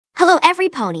Hello every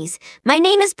ponies, my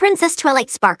name is Princess Twilight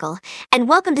Sparkle, and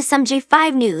welcome to some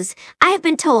G5 news. I have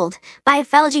been told, by a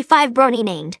fellow G5 brony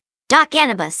named Doc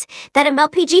Anubis, that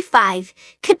MLP G5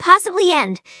 could possibly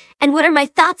end, and what are my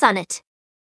thoughts on it?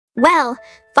 Well,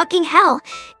 fucking hell,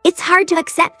 it's hard to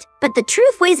accept, but the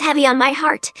truth weighs heavy on my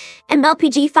heart. MLP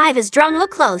G5 is drawn to a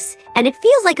close, and it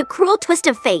feels like a cruel twist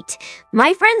of fate.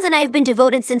 My friends and I have been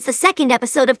devoted since the second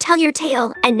episode of Tell Your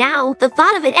Tale, and now, the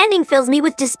thought of it ending fills me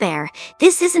with despair.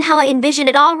 This isn't how I envision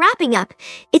it all wrapping up.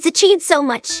 It's achieved so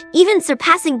much, even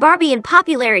surpassing Barbie in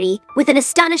popularity, with an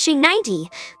astonishing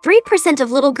 93%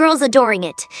 of little girls adoring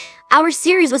it. Our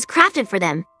series was crafted for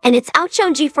them, and it's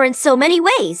outshone G4 in so many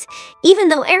ways. Even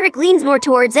though Eric leans more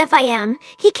towards FIM,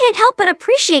 he can't help but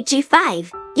appreciate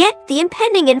G5. Yet, the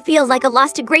impending end feels like a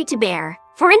loss too great to bear.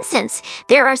 For instance,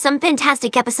 there are some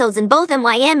fantastic episodes in both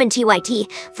MYM and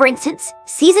TYT. For instance,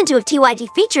 Season 2 of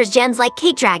TYT features gems like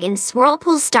Cake Dragon,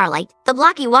 Swirlpool Starlight, The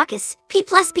Blocky Walkus,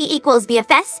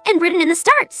 P+P=BFS, and Written in the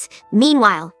Starts.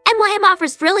 Meanwhile, MYM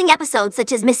offers thrilling episodes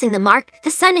such as Missing the Mark,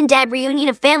 the Son and Dad reunion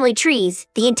of Family Trees,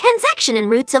 the intense action and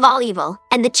Roots of All Evil,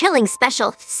 and the chilling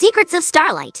special, Secrets of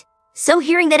Starlight. So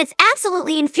hearing that, it's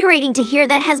absolutely infuriating to hear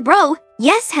that Hasbro,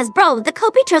 yes Hasbro, the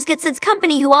Kopitroskitsid's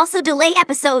company who also delay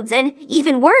episodes and,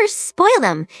 even worse, spoil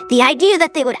them. The idea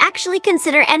that they would actually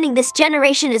consider ending this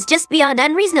generation is just beyond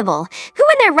unreasonable. Who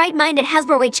in their right mind at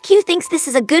Hasbro HQ thinks this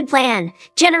is a good plan?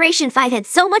 Generation 5 had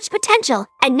so much potential,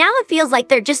 and now it feels like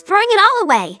they're just throwing it all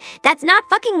away. That's not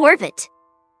fucking worth it.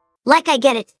 Like, I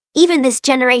get it. Even this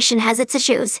generation has its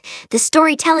issues. The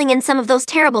storytelling in some of those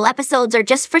terrible episodes are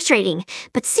just frustrating.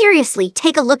 But seriously,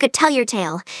 take a look at Tell Your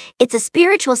Tale. It's a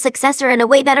spiritual successor and a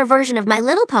way better version of My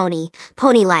Little Pony,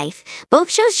 Pony Life. Both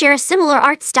shows share a similar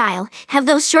art style, have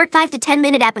those short 5 to 10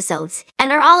 minute episodes,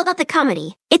 and are all about the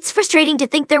comedy. It's frustrating to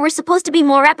think there were supposed to be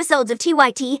more episodes of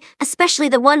TYT, especially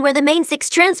the one where the main 6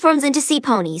 transforms into sea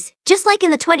ponies. Just like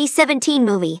in the 2017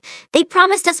 movie, they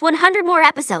promised us 100 more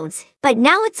episodes, but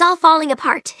now it's all falling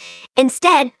apart.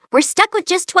 Instead, we're stuck with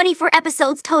just 24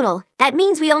 episodes total. That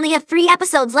means we only have 3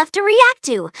 episodes left to react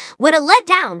to. What a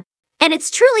letdown! And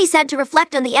it's truly sad to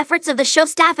reflect on the efforts of the show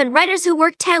staff and writers who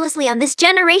worked tirelessly on this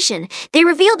generation. They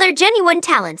revealed their genuine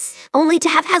talents, only to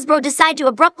have Hasbro decide to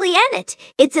abruptly end it.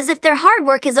 It's as if their hard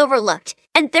work is overlooked,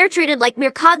 and they're treated like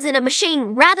mere cogs in a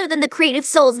machine rather than the creative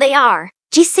souls they are.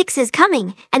 G6 is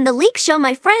coming, and the leaks show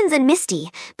my friends and Misty,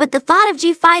 but the thought of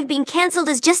G5 being cancelled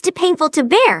is just too painful to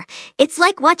bear. It's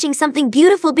like watching something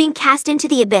beautiful being cast into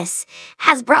the abyss.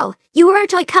 Hasbro, you were our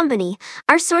toy company,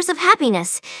 our source of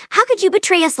happiness. How could you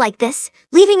betray us like this,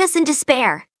 leaving us in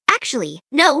despair? Actually,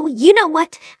 no, you know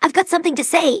what? I've got something to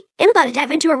say. I'm about to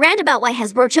dive into a rant about why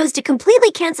Hasbro chose to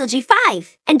completely cancel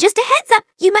G5. And just a heads up,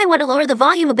 you might want to lower the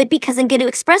volume a bit because I'm going to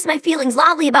express my feelings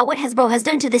loudly about what Hasbro has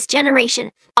done to this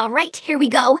generation. Alright, here we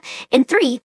go. In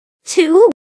 3,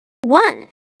 2, 1.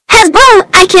 Hasbro,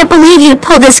 I can't believe you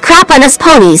pulled this crap on us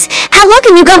ponies. How low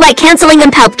can you go by canceling a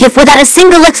Pulp gift without a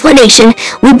single explanation?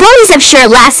 We bronies have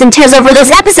shared laughs and tears over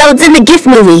those episodes in the gift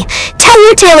movie. Tell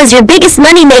Your Tale is your biggest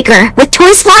moneymaker, with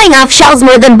toys flying off shelves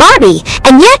more than Barbie.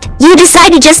 And yet, you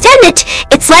decide to just end it.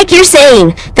 It's like you're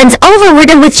saying, "Then's over, we're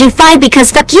done with G5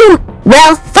 because fuck you."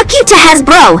 Well, fuck you to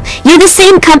Hasbro. You're the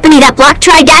same company that blocked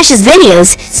Tri-Dash's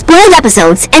videos, spoiled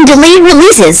episodes, and delayed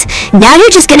releases. Now you're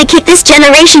just gonna kick this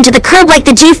generation to the curb like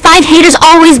the G5 haters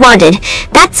always wanted.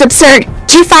 That's absurd.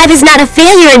 G5 is not a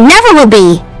failure and never will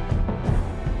be.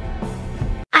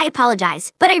 I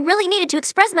apologize, but I really needed to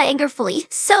express my anger fully,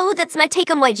 so that's my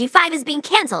take on why G5 is being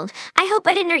cancelled. I hope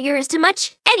I didn't hurt yours too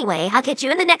much. Anyway, I'll catch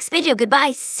you in the next video.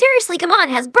 Goodbye. Seriously, come on,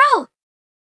 Hasbro!